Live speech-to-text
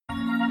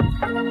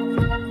Welcome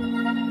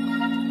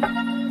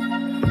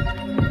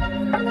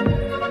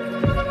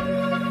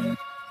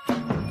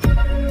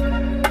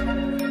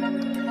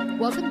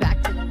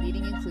back to the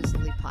Leading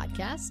Inclusively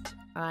podcast.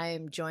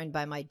 I'm joined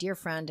by my dear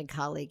friend and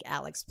colleague,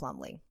 Alex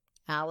Plumley.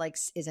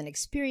 Alex is an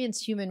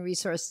experienced human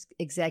resource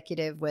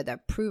executive with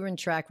a proven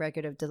track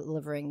record of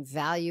delivering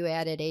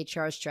value-added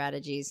HR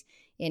strategies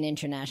in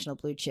international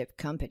blue-chip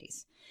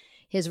companies.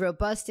 His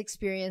robust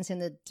experience in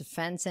the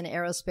defense and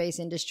aerospace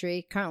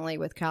industry, currently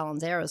with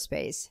Collins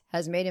Aerospace,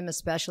 has made him a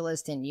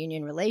specialist in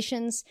union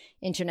relations,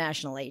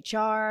 international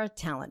HR,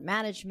 talent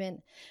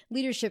management,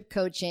 leadership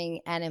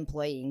coaching, and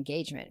employee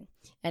engagement.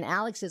 And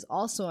Alex is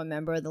also a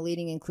member of the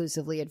Leading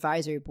Inclusively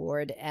Advisory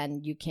Board,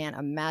 and you can't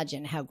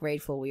imagine how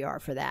grateful we are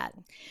for that.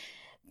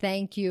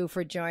 Thank you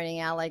for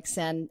joining, Alex,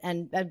 and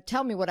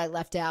tell me what I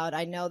left out.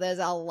 I know there's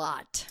a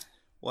lot.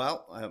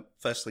 Well,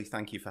 firstly,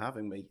 thank you for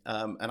having me.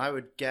 And I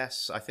would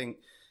guess, I think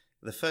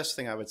the first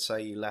thing I would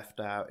say you left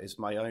out is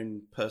my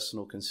own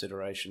personal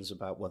considerations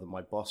about whether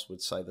my boss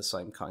would say the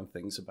same kind of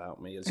things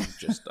about me as you've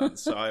just done.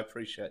 So I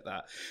appreciate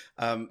that.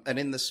 And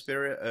in the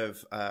spirit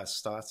of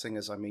starting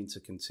as I mean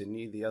to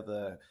continue, the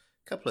other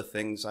couple of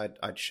things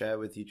I'd share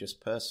with you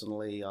just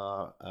personally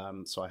are,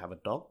 so I have a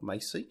dog,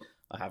 Macy.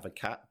 I have a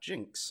cat,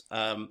 Jinx,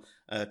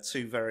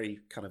 two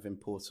very kind of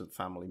important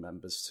family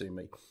members to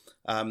me.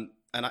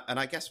 And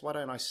I guess why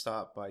don't I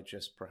start by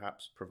just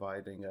perhaps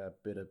providing a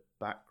bit of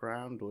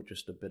background or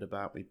just a bit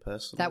about me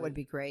personally? That would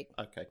be great.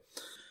 Okay.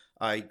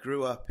 I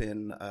grew up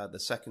in the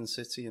second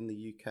city in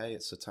the UK.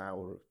 It's a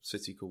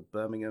city called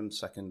Birmingham,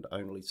 second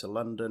only to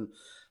London.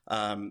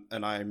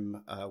 And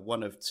I'm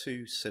one of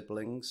two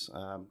siblings.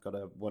 Got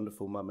a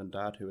wonderful mum and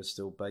dad who are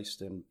still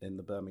based in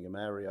the Birmingham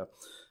area.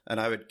 And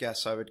I would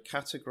guess I would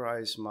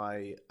categorize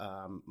my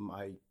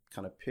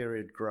kind of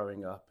period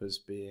growing up as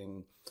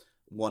being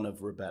one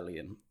of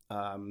rebellion.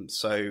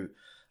 So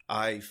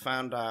I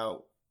found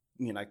out,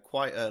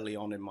 quite early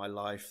on in my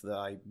life that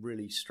I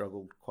really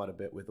struggled quite a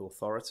bit with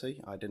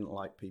authority. I didn't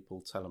like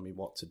people telling me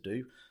what to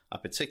do. I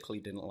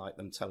particularly didn't like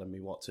them telling me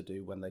what to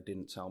do when they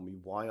didn't tell me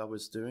why I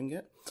was doing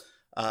it.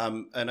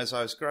 And as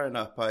I was growing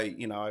up, I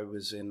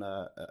was in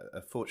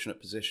a fortunate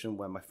position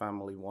where my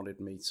family wanted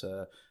me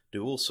to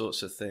do all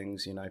sorts of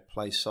things,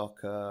 play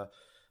soccer,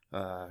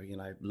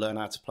 learn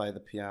how to play the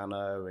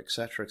piano, et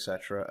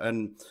cetera,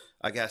 and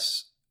I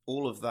guess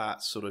all of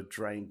that sort of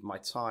drained my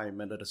time.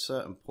 And at a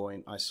certain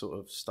point, I sort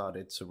of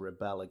started to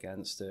rebel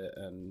against it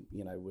and,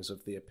 was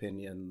of the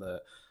opinion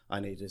that I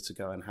needed to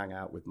go and hang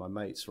out with my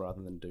mates rather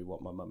than do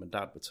what my mum and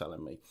dad were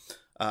telling me.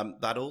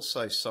 That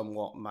also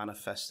somewhat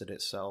manifested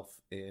itself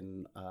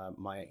in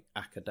my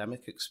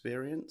academic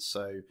experience.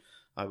 So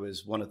I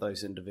was one of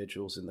those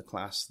individuals in the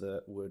class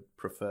that would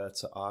prefer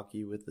to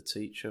argue with the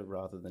teacher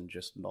rather than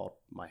just nod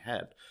my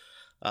head.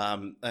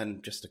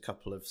 And just a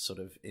couple of sort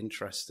of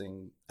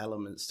interesting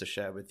elements to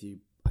share with you.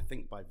 I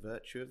think by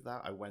virtue of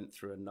that, I went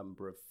through a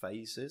number of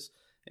phases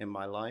in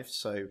my life.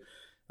 So,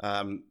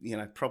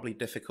 probably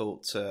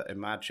difficult to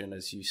imagine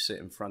as you sit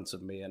in front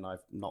of me and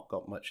I've not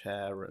got much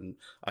hair, and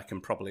I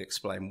can probably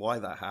explain why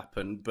that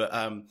happened. But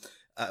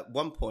at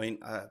one point,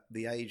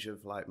 the age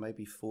of like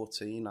maybe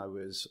 14, I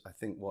was, I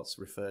think, what's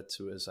referred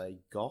to as a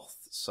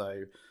goth.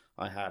 So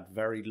I had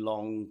very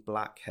long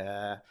black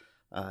hair.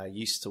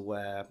 Used to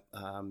wear,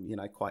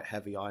 quite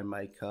heavy eye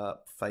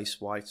makeup, face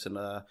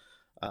whitener.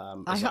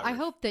 I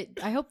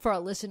hope for our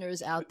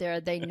listeners out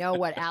there, they know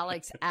what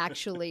Alex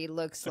actually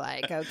looks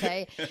like.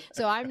 Okay.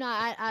 So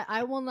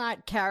I will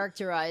not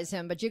characterize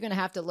him, but you're going to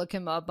have to look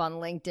him up on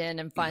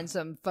LinkedIn and find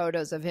some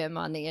photos of him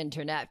on the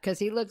internet because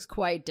he looks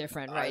quite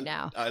different right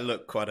now. I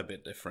look quite a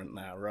bit different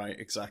now. Right.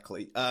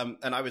 Exactly.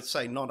 And I would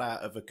say not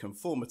out of a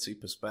conformity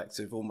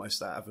perspective,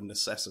 almost out of a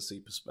necessity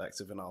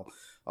perspective. And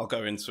I'll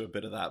go into a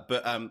bit of that.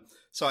 But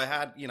so I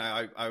had,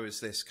 I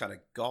was this kind of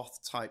goth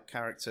type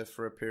character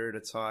for a period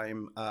of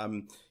time,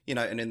 and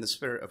in the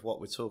spirit of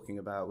what we're talking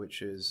about,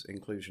 which is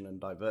inclusion and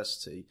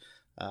diversity,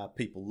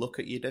 people look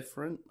at you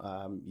different,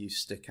 you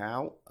stick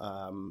out.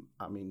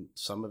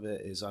 Some of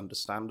it is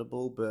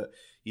understandable, but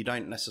you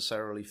don't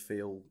necessarily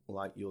feel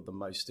like you're the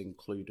most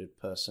included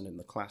person in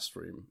the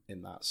classroom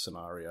in that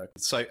scenario.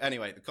 So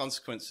anyway, the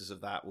consequences of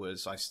that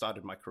was I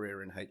started my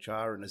career in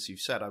HR. And as you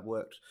said,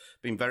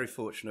 been very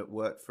fortunate,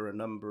 worked for a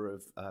number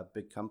of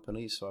big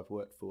companies. So I've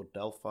worked for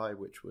Delphi,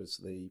 which was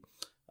the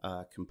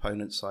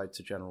component side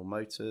to General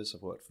Motors.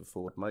 I've worked for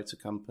Ford Motor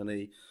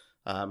Company.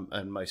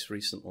 And most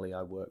recently,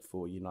 I work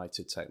for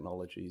United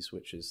Technologies,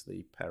 which is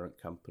the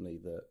parent company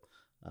that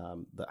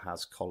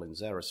has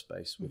Collins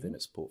Aerospace within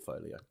its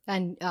portfolio.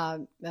 And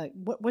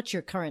what's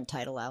your current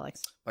title,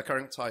 Alex? My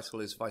current title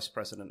is Vice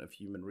President of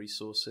Human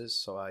Resources.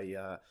 So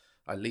I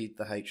lead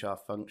the HR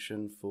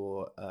function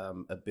for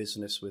a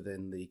business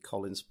within the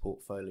Collins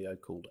portfolio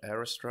called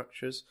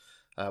Aerostructures.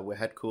 We're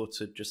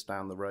headquartered just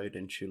down the road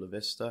in Chula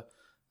Vista.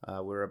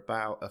 We're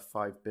about a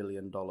 $5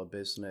 billion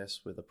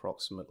business with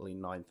approximately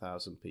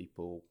 9,000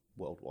 people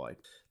worldwide.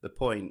 The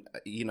point,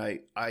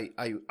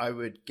 I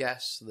would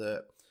guess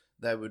that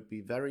there would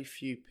be very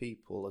few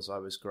people as I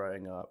was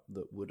growing up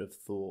that would have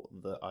thought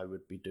that I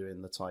would be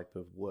doing the type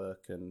of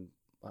work and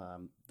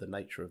the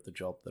nature of the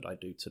job that I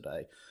do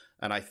today.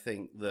 And I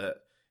think that,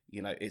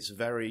 it's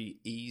very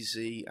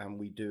easy, and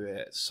we do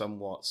it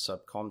somewhat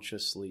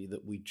subconsciously,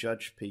 that we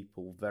judge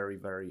people very,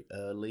 very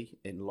early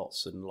in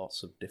lots and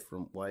lots of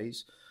different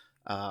ways.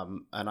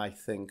 And I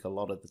think a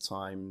lot of the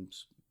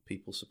times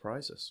people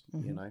surprise us,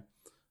 and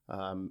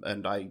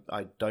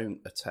I don't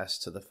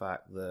attest to the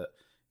fact that,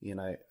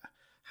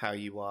 how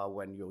you are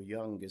when you're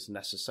young is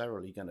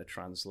necessarily going to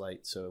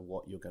translate to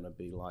what you're going to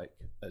be like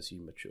as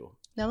you mature.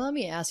 Now, let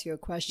me ask you a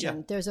question.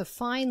 Yeah. There's a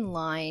fine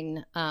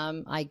line,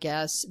 I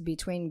guess,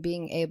 between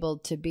being able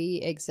to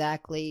be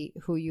exactly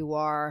who you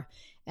are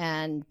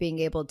and being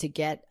able to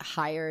get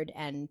hired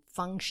and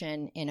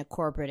function in a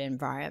corporate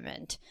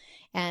environment.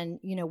 And,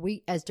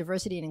 we, as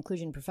diversity and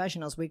inclusion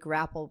professionals, we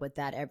grapple with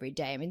that every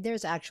day. I mean,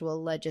 there's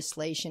actual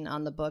legislation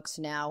on the books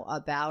now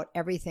about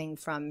everything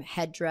from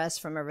headdress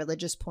from a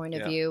religious point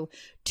of view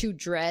to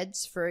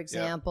dreads, for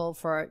example,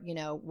 for,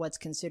 what's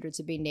considered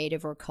to be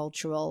native or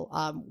cultural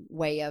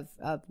way of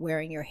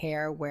wearing your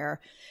hair,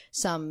 where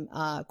some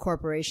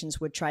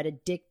corporations would try to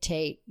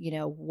dictate,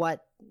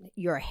 what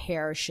your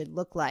hair should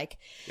look like.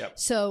 Yep.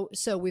 So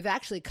we've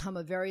actually come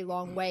a very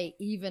long way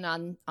even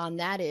on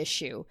that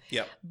issue.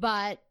 Yep.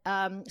 But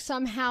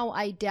somehow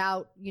I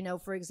doubt,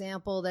 for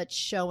example, that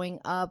showing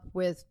up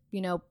with,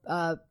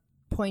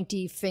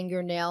 pointy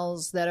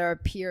fingernails that are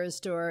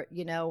pierced or,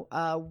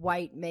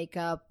 white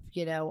makeup,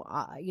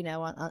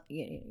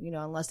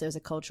 unless there's a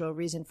cultural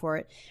reason for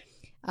it,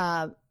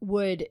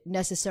 would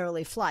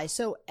necessarily fly.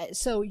 So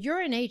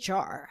you're in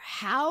HR.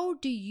 How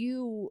do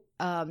you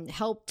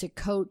help to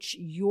coach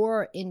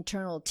your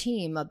internal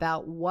team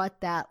about what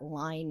that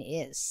line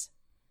is?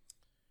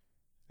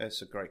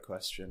 It's a great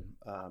question.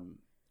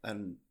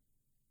 And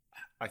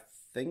I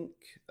think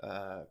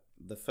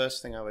the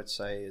first thing I would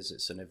say is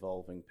it's an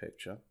evolving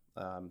picture.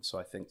 So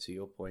I think, to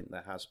your point,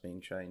 there has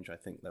been change. I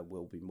think there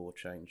will be more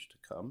change to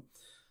come.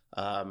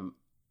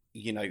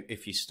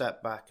 If you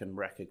step back and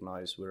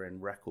recognize we're in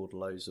record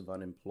lows of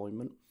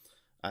unemployment,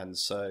 and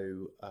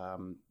so,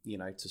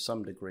 to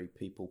some degree,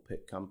 people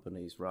pick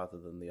companies rather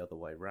than the other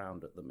way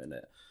around at the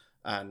minute.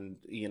 And,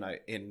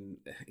 in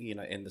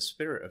the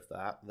spirit of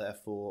that,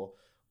 therefore,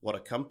 what a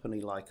company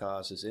like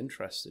ours is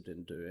interested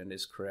in doing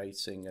is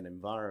creating an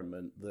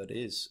environment that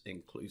is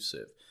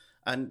inclusive.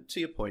 And to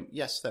your point,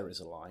 yes, there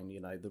is a line.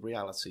 The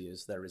reality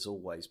is there is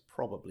always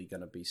probably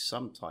going to be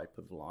some type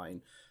of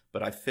line,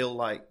 but I feel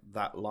like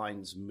that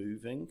line's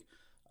moving.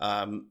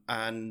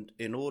 And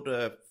in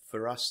order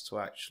for us to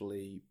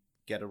actually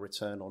get a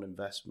return on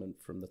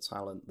investment from the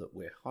talent that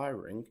we're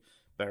hiring,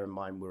 bear in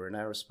mind we're an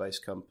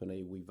aerospace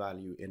company, we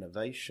value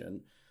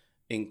innovation,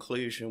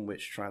 inclusion,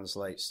 which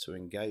translates to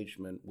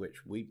engagement,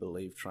 which we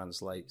believe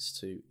translates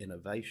to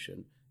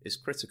innovation, is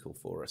critical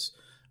for us.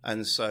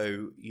 And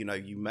so,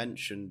 you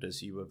mentioned,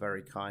 as you were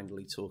very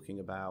kindly talking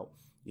about,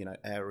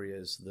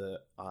 areas that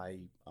I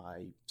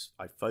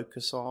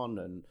focus on,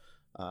 and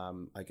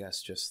I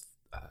guess just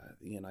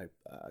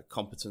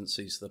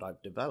competencies that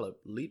I've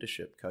developed.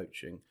 Leadership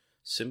coaching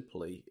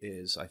simply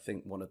is, I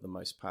think, one of the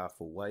most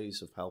powerful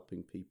ways of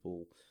helping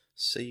people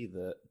see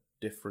that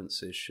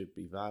differences should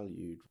be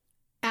valued.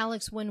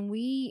 Alex, when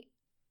we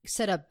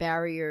set up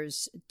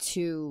barriers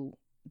to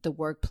the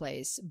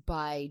workplace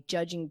by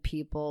judging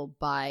people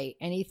by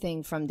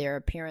anything from their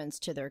appearance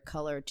to their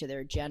color to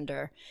their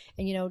gender,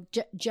 and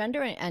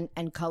gender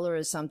and color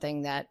is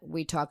something that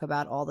we talk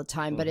about all the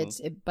time, but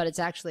it's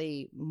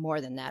actually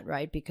more than that,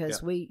 right?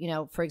 Because we,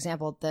 for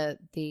example,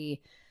 the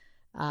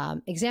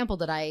example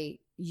that I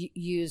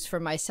use for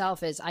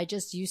myself is I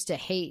just used to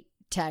hate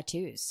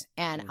tattoos,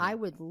 and I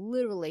would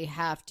literally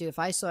have to, if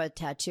I saw a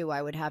tattoo,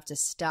 I would have to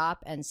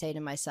stop and say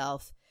to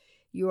myself,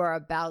 you are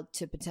about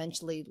to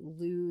potentially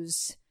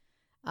lose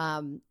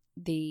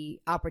the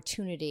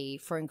opportunity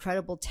for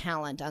incredible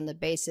talent on the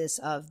basis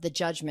of the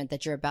judgment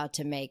that you're about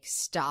to make.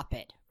 Stop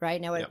it.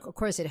 Right now, of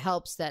course, it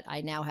helps that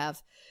I now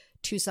have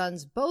two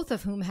sons, both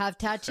of whom have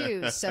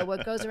tattoos. So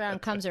what goes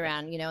around comes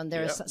around, and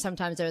there's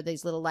sometimes there are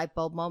these little light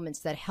bulb moments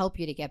that help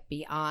you to get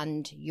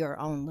beyond your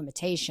own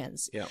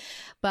limitations. Yeah.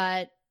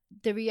 But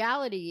the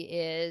reality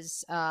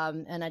is,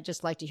 and I'd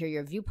just like to hear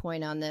your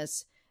viewpoint on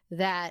this,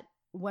 that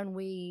when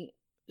we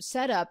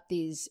set up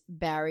these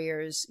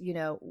barriers,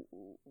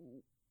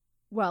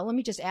 well, let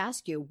me just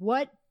ask you,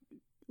 what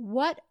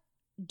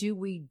do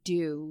we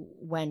do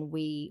when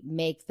we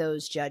make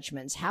those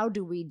judgments? How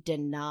do we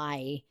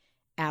deny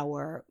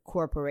our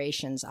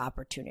corporations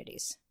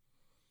opportunities?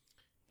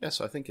 Yes,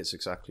 I think it's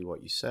exactly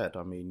what you said.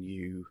 I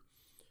mean,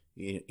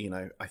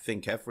 I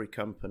think every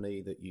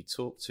company that you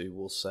talk to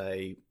will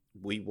say,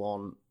 we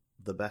want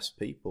the best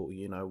people,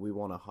 we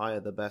want to hire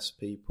the best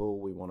people,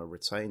 we want to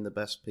retain the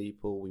best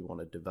people, we want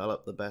to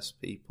develop the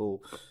best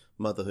people,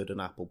 motherhood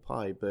and apple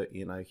pie, but,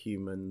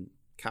 human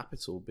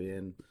capital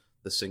being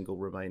the single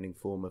remaining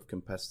form of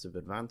competitive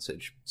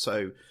advantage.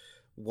 So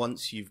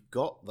once you've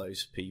got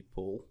those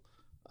people,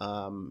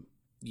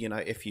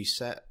 if you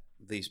set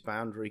these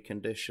boundary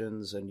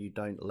conditions and you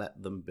don't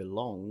let them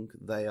belong,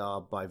 they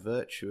are by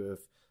virtue of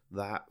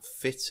that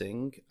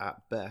fitting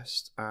at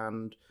best,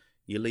 and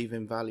you're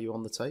leaving value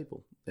on the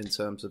table in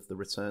terms of the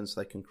returns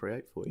they can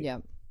create for you. Yeah.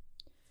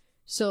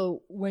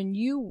 So when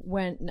you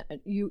went,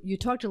 you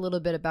talked a little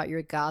bit about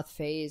your goth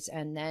phase,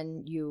 and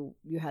then you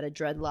had a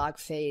dreadlock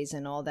phase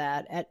and all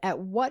that. At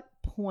what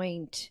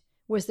point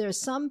was there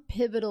some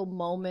pivotal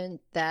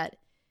moment that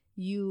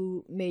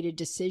you made a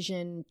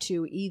decision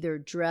to either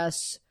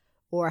dress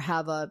or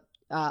have a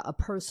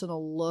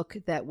personal look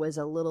that was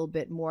a little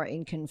bit more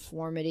in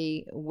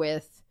conformity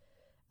with,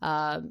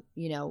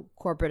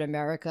 corporate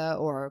America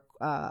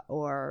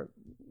or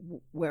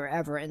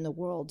wherever in the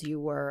world you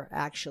were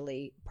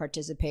actually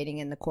participating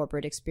in the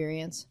corporate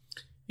experience?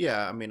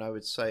 Yeah, I mean, I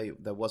would say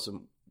there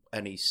wasn't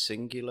any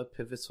singular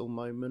pivotal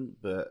moment,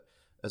 but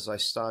as I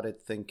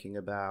started thinking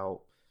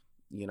about,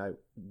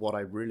 what I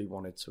really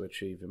wanted to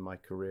achieve in my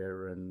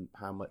career and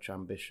how much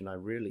ambition I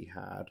really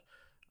had,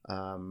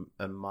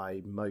 and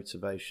my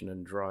motivation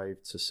and drive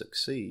to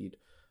succeed,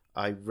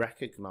 I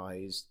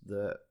recognized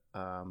that,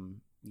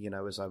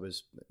 as I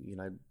was,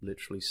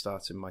 literally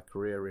starting my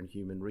career in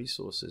human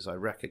resources, I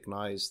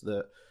recognized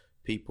that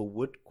people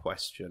would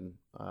question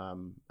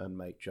and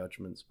make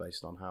judgments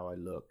based on how I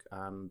look.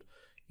 And,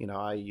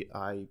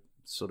 I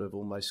sort of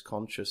almost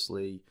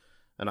consciously,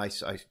 and I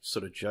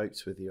sort of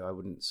joked with you, I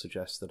wouldn't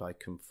suggest that I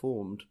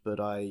conformed, but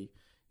I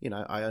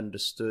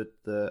understood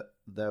that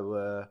there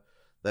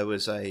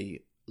was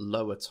a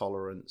lower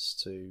tolerance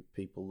to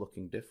people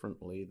looking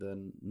differently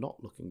than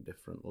not looking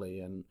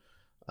differently. And,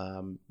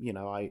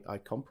 I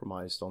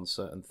compromised on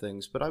certain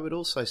things, but I would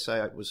also say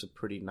it was a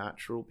pretty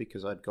natural,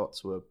 because I'd got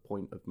to a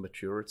point of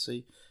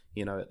maturity.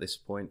 At this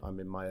point, I'm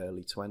in my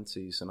early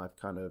 20s, and I've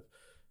kind of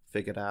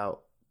figured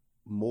out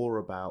more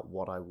about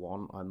what I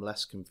want. I'm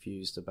less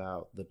confused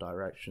about the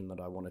direction that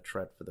I want to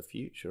tread for the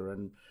future,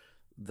 and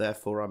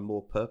therefore I'm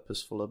more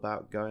purposeful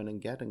about going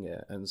and getting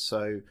it. And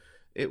so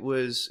it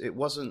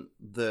wasn't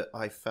that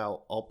I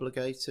felt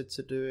obligated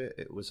to do it.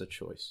 It was a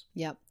choice.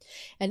 Yep.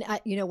 And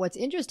what's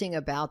interesting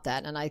about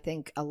that, and I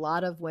think a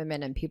lot of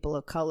women and people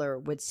of color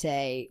would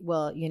say,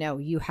 well,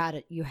 you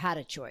had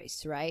a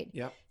choice, right?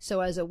 Yeah.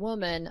 So as a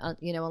woman,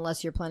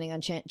 unless you're planning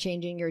on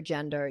changing your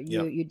gender,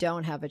 you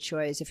don't have a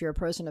choice. If you're a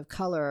person of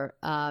color,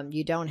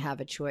 you don't have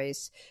a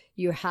choice.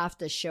 You have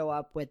to show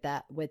up with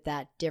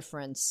that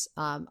difference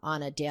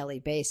on a daily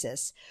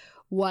basis.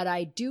 What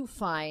I do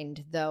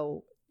find,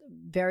 though,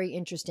 very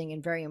interesting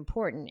and very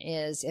important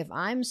is, if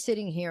I'm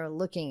sitting here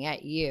looking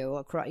at you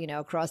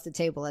across the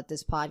table at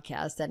this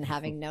podcast and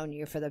having known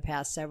you for the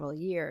past several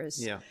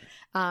years,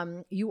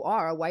 you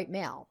are a white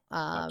male.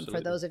 For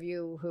those of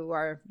you who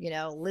are,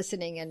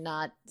 listening and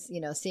not,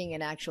 seeing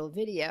an actual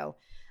video,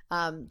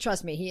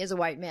 trust me, he is a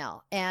white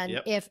male.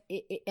 And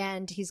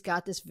and he's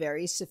got this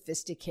very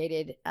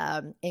sophisticated,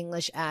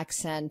 English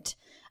accent,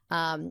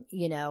 and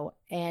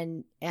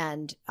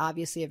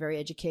obviously a very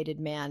educated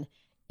man.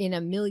 In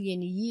a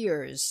million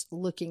years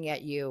looking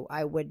at you,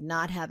 I would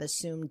not have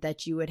assumed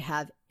that you would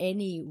have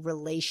any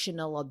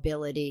relational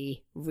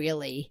ability,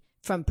 really,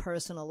 from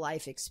personal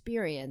life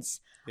experience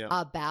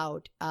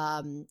about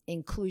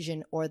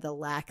inclusion or the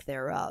lack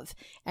thereof.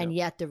 And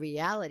yet the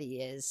reality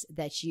is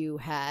that you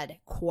had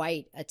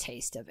quite a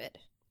taste of it.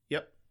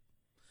 Yep.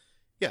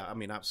 Yeah, I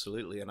mean,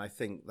 absolutely. And I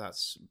think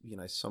that's,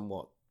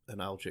 somewhat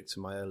analogic to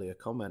my earlier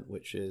comment,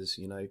 which is,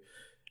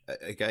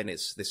 again,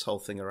 it's this whole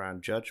thing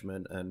around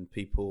judgment, and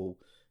people,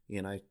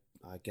 I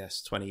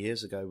guess 20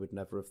 years ago would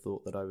never have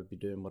thought that I would be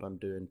doing what I'm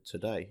doing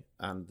today.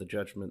 And the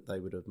judgment they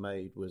would have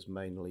made was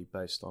mainly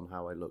based on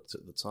how I looked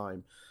at the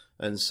time.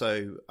 And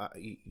so,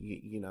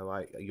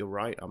 you're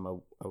right. I'm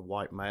a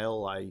white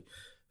male. I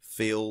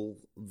feel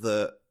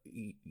that,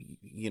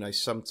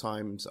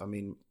 sometimes,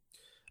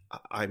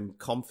 I'm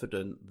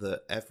confident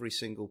that every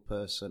single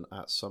person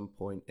at some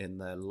point in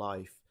their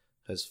life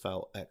has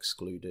felt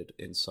excluded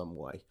in some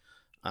way.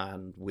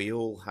 And we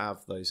all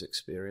have those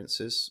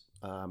experiences.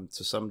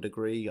 To some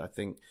degree, I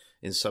think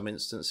in some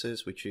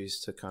instances we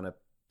choose to kind of,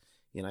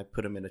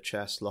 put them in a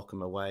chest, lock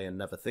them away, and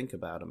never think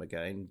about them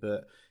again.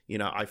 But,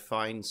 I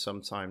find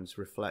sometimes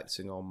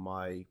reflecting on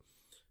my,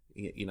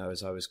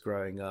 as I was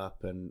growing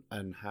up and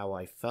how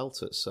I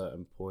felt at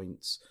certain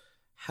points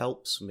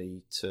helps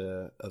me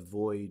to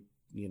avoid,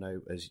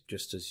 as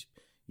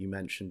you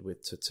mentioned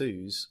with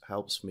tattoos,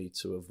 helps me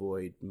to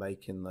avoid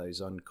making those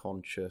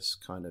unconscious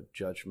kind of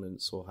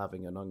judgments or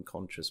having an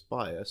unconscious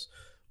bias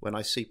when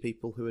I see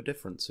people who are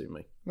different to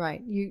me.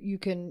 Right.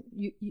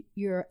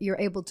 You're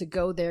able to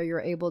go there.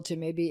 You're able to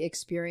maybe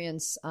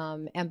experience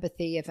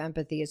empathy, if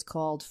empathy is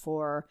called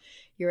for.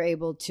 You're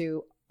able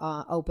to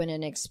open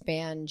and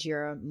expand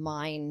your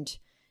mind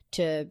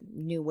to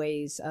new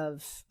ways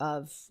of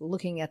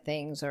looking at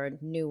things, or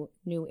new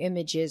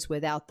images,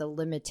 without the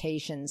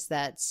limitations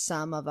that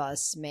some of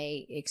us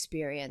may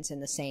experience in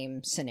the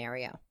same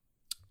scenario.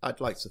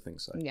 I'd like to think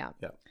so. Yeah.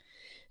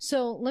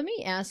 So let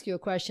me ask you a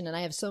question, and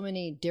I have so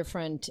many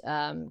different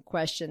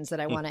questions that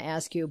I want to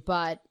ask you.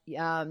 But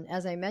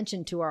as I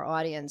mentioned to our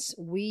audience,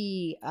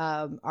 we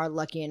are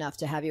lucky enough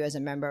to have you as a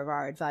member of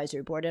our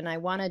advisory board, and I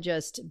want to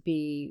just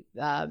be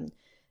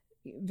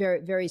very,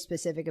 very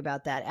specific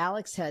about that.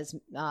 Alex has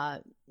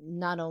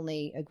not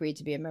only agreed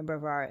to be a member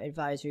of our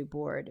advisory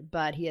board,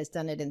 but he has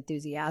done it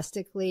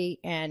enthusiastically,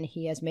 and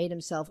he has made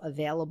himself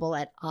available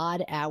at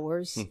odd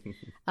hours.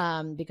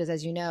 Because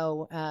as you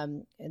know,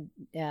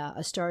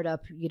 a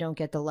startup, you don't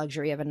get the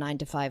luxury of a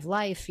 9-to-5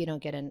 life. You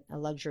don't get a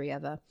luxury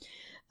of a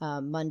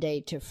Monday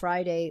to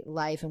Friday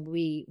life. And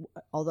we,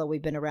 although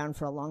we've been around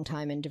for a long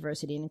time in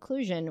diversity and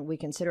inclusion, we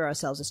consider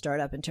ourselves a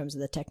startup in terms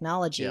of the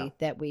technology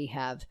that we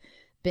have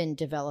been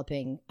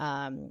developing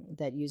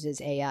that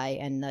uses AI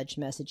and nudge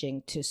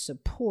messaging to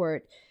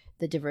support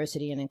the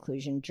diversity and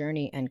inclusion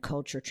journey and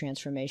culture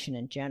transformation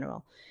in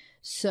general.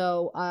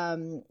 So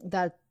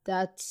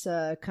that's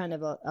kind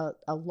of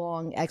a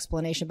long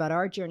explanation about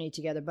our journey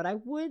together. But I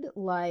would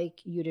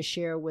like you to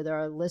share with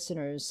our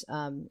listeners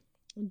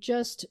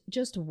just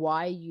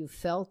why you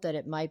felt that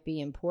it might be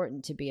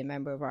important to be a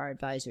member of our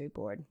advisory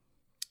board.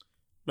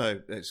 No,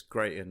 it's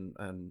great,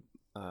 and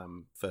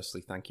firstly,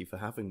 thank you for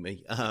having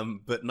me.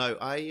 But no,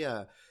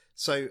 I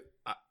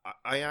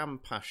am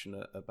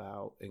passionate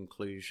about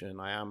inclusion.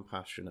 I am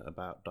passionate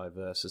about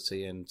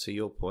diversity. And to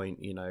your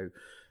point, you know,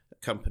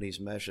 companies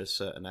measure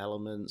certain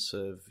elements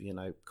of, you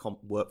know,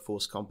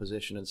 workforce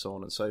composition and so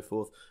on and so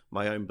forth.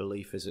 My own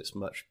belief is it's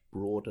much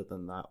broader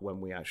than that when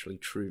we actually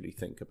truly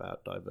think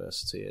about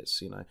diversity.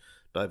 It's, you know,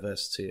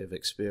 diversity of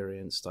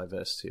experience,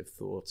 diversity of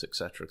thought,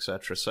 etc.,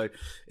 etc. So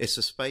it's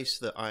a space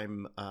that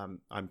I'm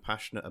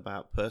passionate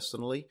about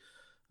personally,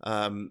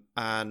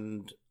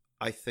 and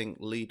I think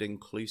Lead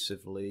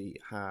Inclusively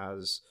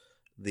has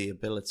the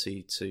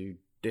ability to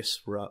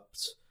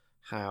disrupt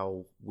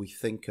how we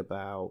think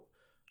about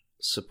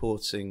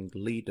supporting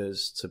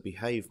leaders to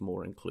behave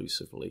more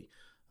inclusively.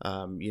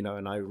 You know,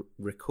 and I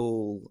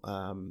recall,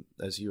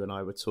 as you and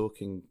I were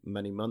talking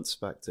many months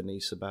back,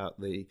 Denise,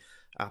 about the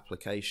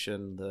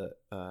application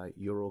that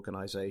your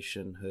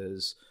organization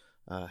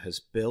has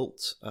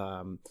built.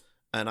 And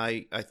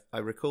I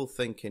recall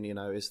thinking, you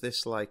know, is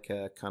this like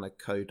a kind of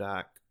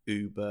Kodak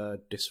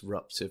Uber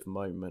disruptive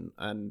moment?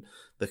 And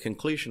the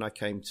conclusion I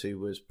came to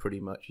was pretty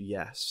much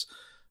yes.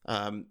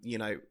 You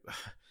know,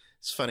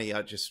 it's funny,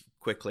 I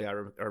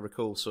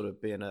recall sort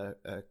of being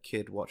a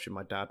kid watching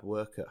my dad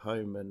work at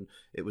home, and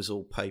it was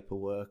all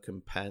paperwork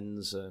and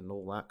pens and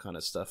all that kind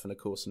of stuff. And of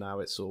course now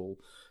it's all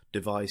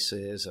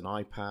devices and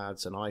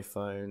iPads and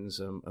iPhones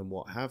and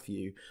what have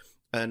you.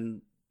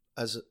 And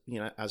as you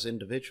know, as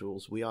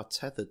individuals, we are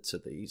tethered to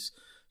these.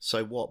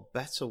 So what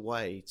better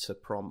way to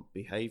prompt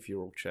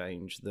behavioral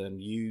change than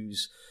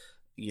use,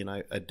 you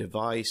know, a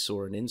device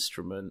or an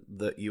instrument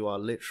that you are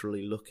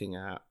literally looking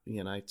at,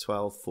 you know,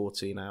 12,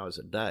 14 hours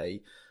a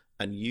day,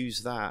 and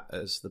use that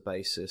as the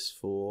basis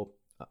for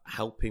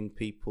helping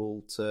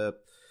people to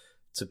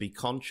be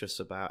conscious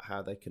about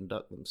how they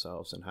conduct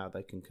themselves and how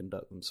they can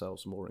conduct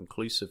themselves more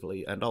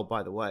inclusively. And oh,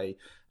 by the way,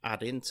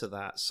 add into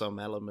that some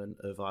element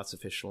of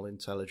artificial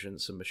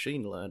intelligence and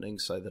machine learning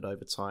so that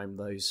over time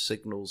those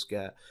signals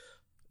get,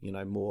 you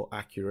know, more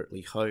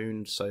accurately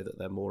honed so that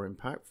they're more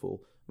impactful.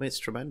 I mean, it's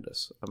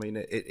tremendous. I mean,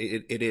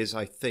 it is,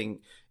 I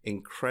think,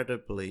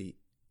 incredibly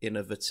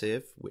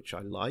innovative, which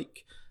I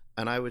like.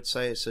 And I would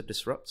say it's a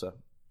disruptor.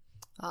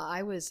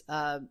 I was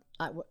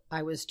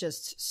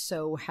just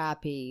so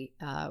happy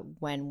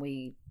when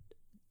we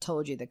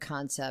told you the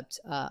concept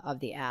of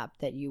the app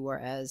that you were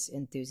as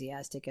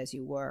enthusiastic as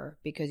you were,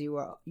 because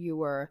you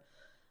were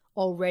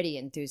already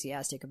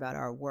enthusiastic about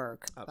our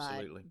work.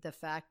 Absolutely. But the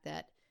fact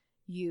that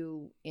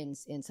you, in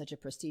such a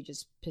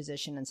prestigious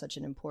position and such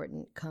an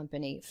important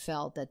company,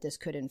 felt that this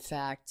could in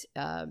fact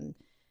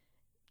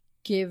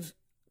give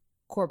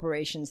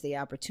corporations the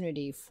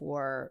opportunity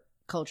for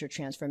culture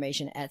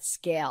transformation at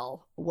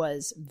scale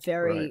was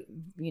very,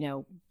 you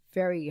know,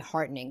 very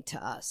heartening to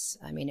us.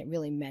 I mean, it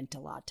really meant a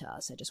lot to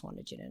us. I just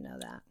wanted you to know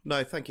that.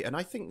 No, thank you. And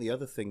I think the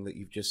other thing that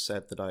you've just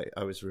said that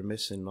I was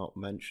remiss in not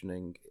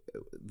mentioning,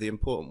 the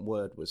important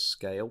word was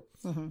scale.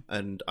 Mm-hmm.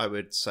 And I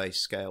would say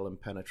scale and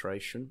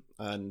penetration.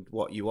 And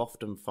what you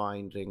often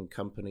find in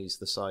companies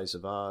the size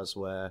of ours,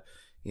 where,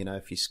 you know,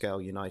 if you scale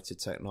United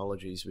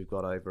Technologies, we've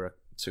got over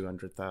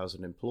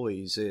 200,000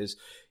 employees, is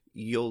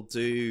you'll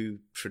do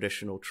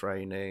traditional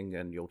training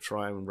and you'll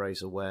try and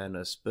raise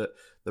awareness, but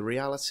the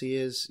reality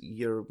is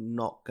you're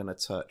not going to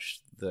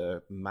touch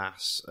the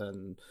mass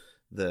and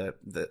the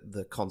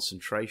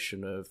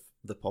concentration of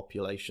the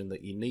population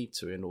that you need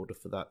to in order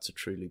for that to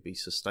truly be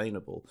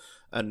sustainable.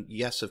 And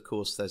yes, of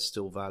course, there's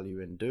still value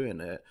in doing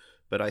it,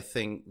 but I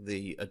think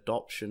the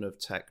adoption of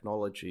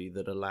technology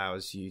that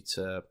allows you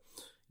to,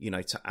 you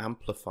know, to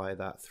amplify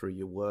that through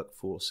your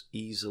workforce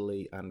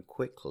easily and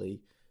quickly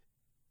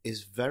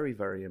is very,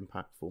 very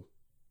impactful.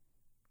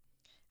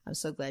 I'm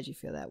so glad you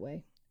feel that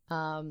way.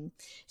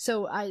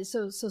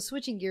 So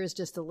switching gears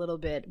just a little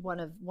bit, one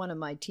of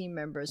my team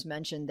members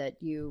mentioned that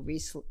you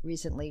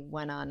recently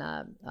went on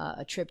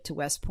a trip to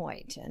West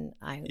Point, and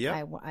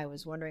I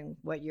was wondering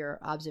what your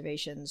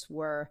observations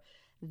were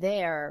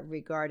there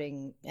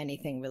regarding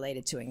anything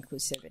related to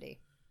inclusivity.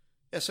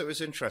 Yeah, so it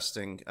was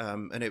interesting,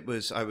 and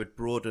I would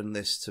broaden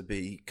this to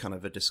be kind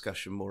of a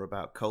discussion more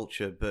about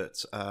culture,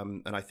 but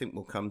and I think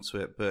we'll come to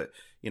it, but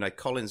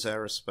Collins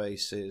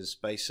Aerospace is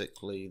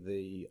basically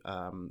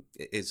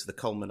the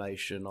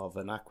culmination of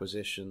an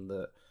acquisition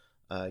that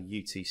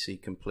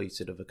UTC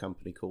completed of a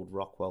company called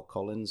Rockwell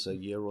Collins a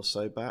year or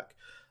so back,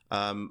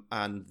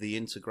 and the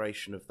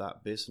integration of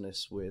that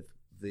business with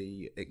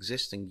the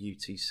existing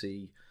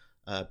UTC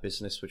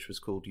business, which was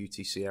called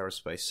UTC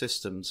Aerospace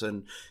Systems.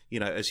 And,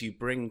 as you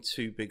bring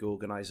two big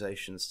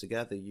organizations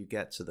together, you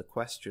get to the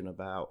question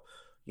about,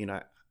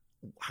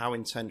 how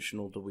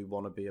intentional do we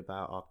want to be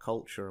about our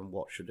culture and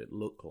what should it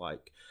look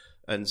like?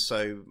 And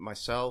so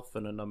myself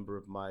and a number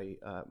of my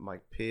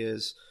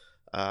peers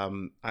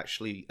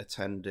actually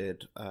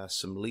attended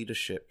some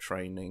leadership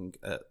training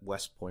at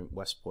West Point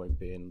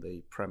being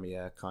the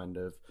premier kind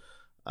of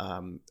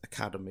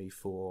academy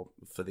for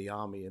the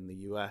Army in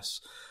the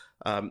US.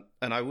 And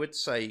I would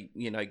say,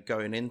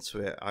 going into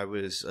it, I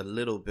was a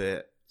little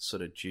bit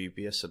sort of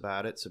dubious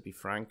about it, to be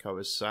frank. I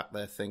was sat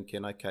there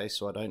thinking, okay,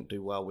 so I don't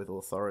do well with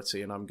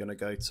authority and I'm going to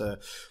go to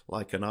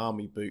like an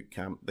army boot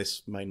camp.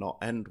 This may not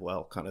end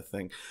well, kind of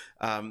thing.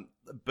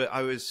 But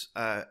I was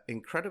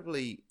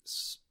incredibly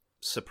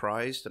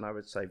surprised, and I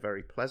would say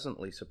very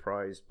pleasantly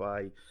surprised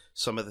by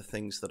some of the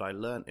things that I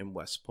learned in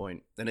West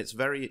Point. And it's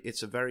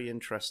a very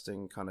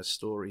interesting kind of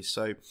story.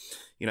 So,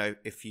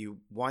 if you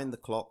wind the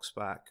clocks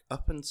back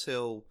up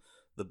until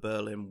the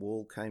Berlin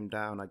Wall came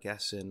down, I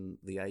guess in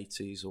the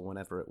 80s or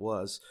whenever it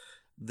was,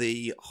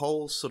 the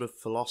whole sort of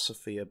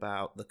philosophy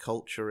about the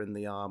culture in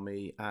the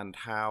army and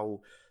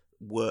how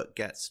work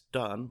gets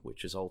done,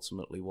 which is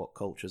ultimately what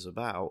culture's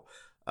about,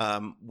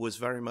 was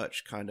very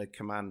much kind of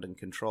command and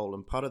control.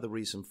 And part of the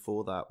reason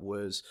for that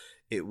was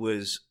it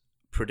was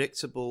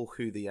predictable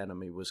who the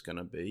enemy was going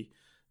to be.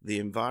 The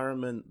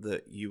environment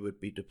that you would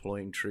be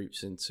deploying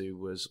troops into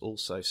was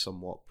also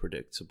somewhat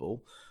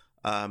predictable.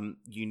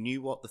 You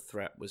knew what the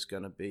threat was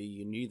going to be.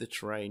 You knew the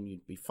terrain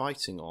you'd be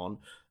fighting on.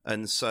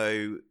 And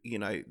so,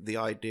 the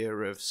idea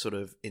of sort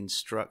of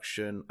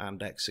instruction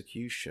and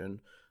execution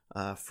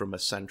from a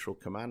central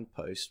command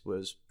post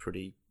was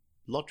pretty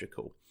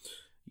logical.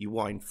 You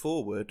wind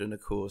forward, and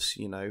of course,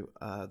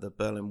 the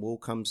Berlin Wall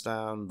comes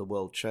down, the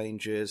world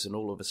changes, and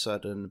all of a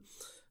sudden,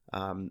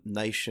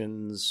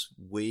 nations,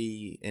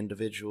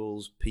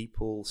 individuals,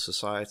 people,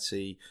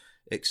 society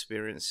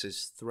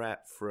experiences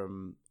threat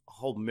from a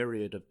whole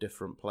myriad of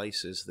different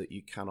places that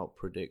you cannot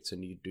predict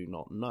and you do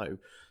not know.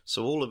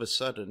 So all of a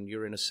sudden,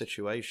 you're in a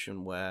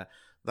situation where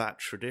that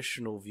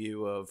traditional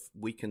view of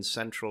we can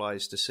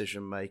centralize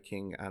decision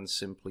making and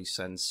simply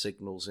send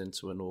signals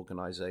into an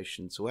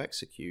organization to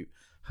execute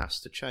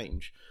has to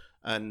change.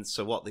 And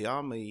so what the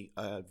Army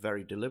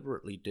very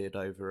deliberately did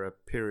over a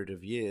period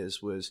of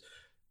years was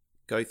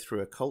go through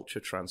a culture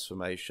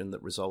transformation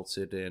that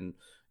resulted in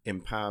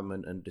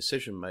empowerment and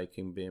decision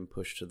making being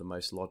pushed to the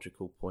most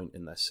logical point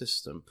in their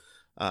system,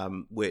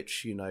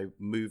 which,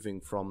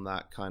 moving from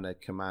that kind of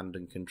command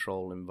and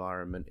control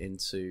environment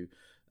into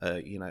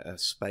a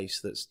space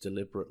that's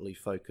deliberately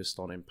focused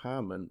on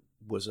empowerment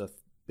was a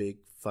big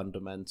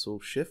fundamental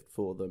shift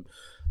for them.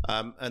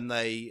 And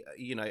they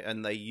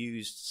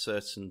used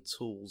certain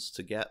tools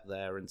to get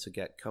there and to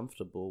get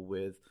comfortable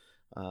with,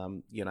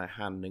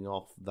 handing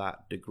off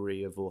that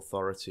degree of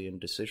authority and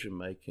decision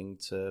making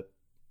to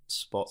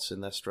spots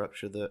in their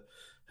structure that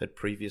had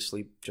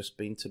previously just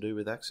been to do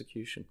with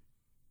execution.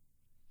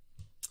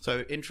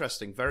 So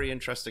interesting, very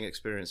interesting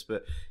experience,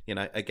 but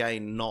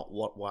again, not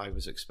what I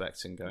was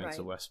expecting going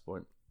to West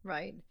Point.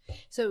 Right.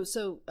 So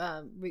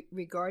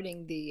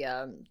regarding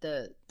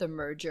the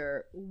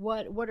merger,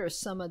 what are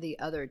some of the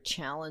other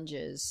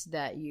challenges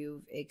that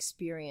you've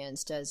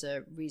experienced as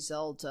a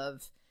result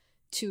of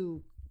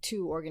two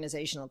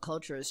organizational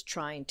cultures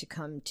trying to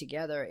come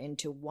together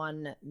into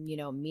one,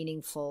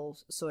 meaningful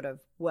sort of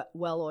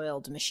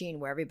well-oiled machine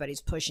where everybody's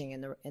pushing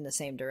in the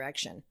same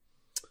direction?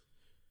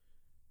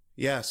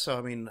 Yeah, so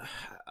I mean,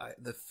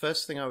 the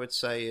first thing I would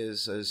say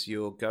is, as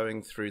you're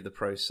going through the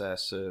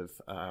process of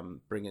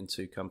bringing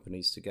two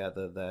companies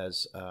together,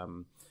 there's,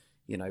 one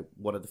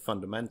of the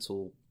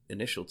fundamental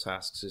initial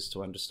tasks is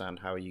to understand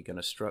how are you going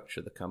to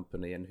structure the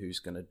company and who's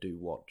going to do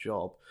what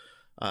job.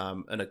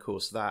 And of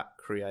course, that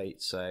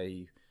creates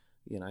a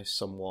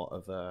somewhat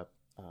of a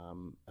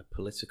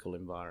political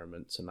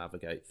environment to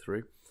navigate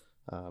through.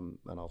 And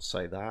I'll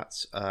say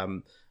that.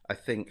 I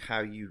think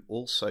how you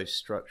also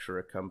structure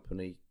a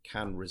company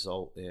can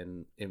result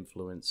in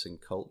influencing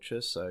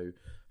culture. So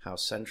how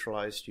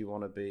centralized you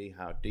want to be,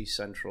 how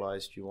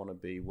decentralized you want to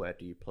be, where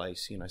do you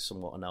place,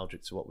 somewhat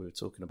analogic to what we were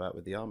talking about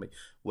with the Army,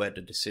 where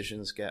do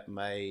decisions get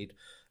made,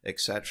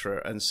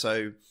 etc. And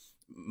so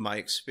my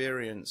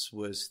experience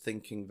was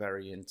thinking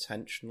very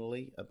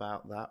intentionally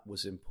about that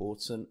was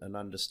important, and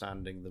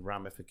understanding the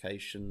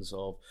ramifications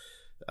of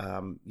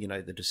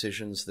the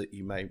decisions that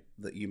you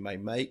may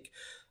make.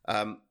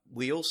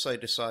 We also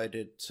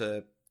decided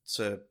to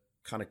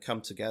kind of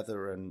come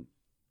together and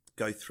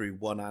go through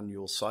one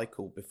annual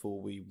cycle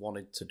before we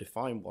wanted to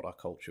define what our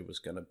culture was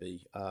going to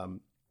be.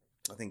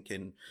 I think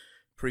in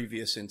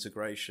previous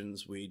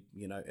integrations, we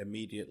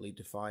immediately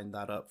defined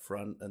that up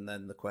front, and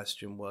then the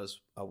question was,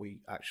 are we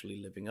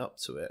actually living up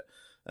to it?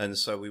 And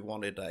so we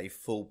wanted a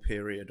full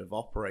period of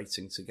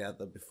operating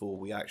together before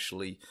we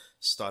actually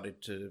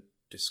started to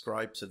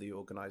describe to the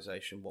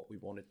organization what we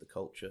wanted the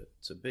culture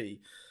to be.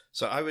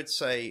 So I would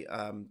say,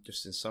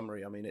 just in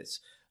summary, I mean,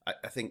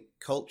 I think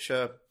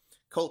culture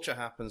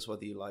happens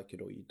whether you like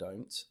it or you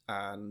don't.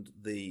 And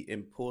the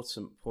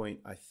important point,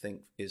 I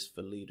think, is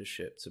for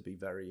leadership to be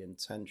very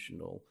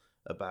intentional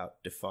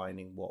about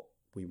defining what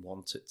we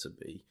want it to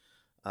be.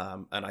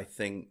 And I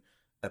think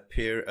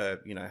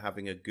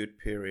having a good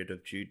period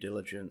of due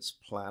diligence,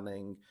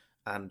 planning,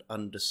 and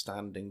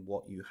understanding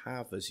what you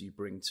have as you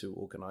bring two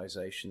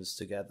organizations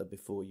together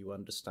before you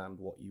understand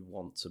what you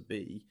want to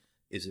be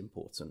is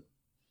important.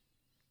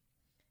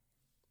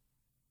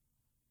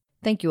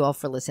 Thank you all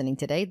for listening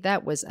today.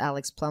 That was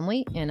Alex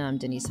Plumley, and I'm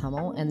Denise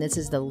Hummel, and this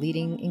is the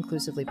Leading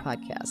Inclusively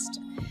podcast.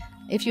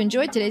 If you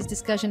enjoyed today's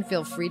discussion,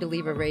 feel free to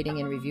leave a rating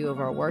and review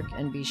of our work,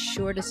 and be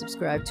sure to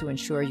subscribe to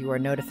ensure you are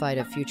notified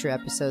of future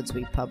episodes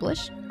we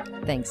publish.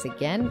 Thanks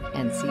again,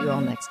 and see you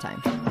all next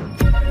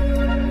time.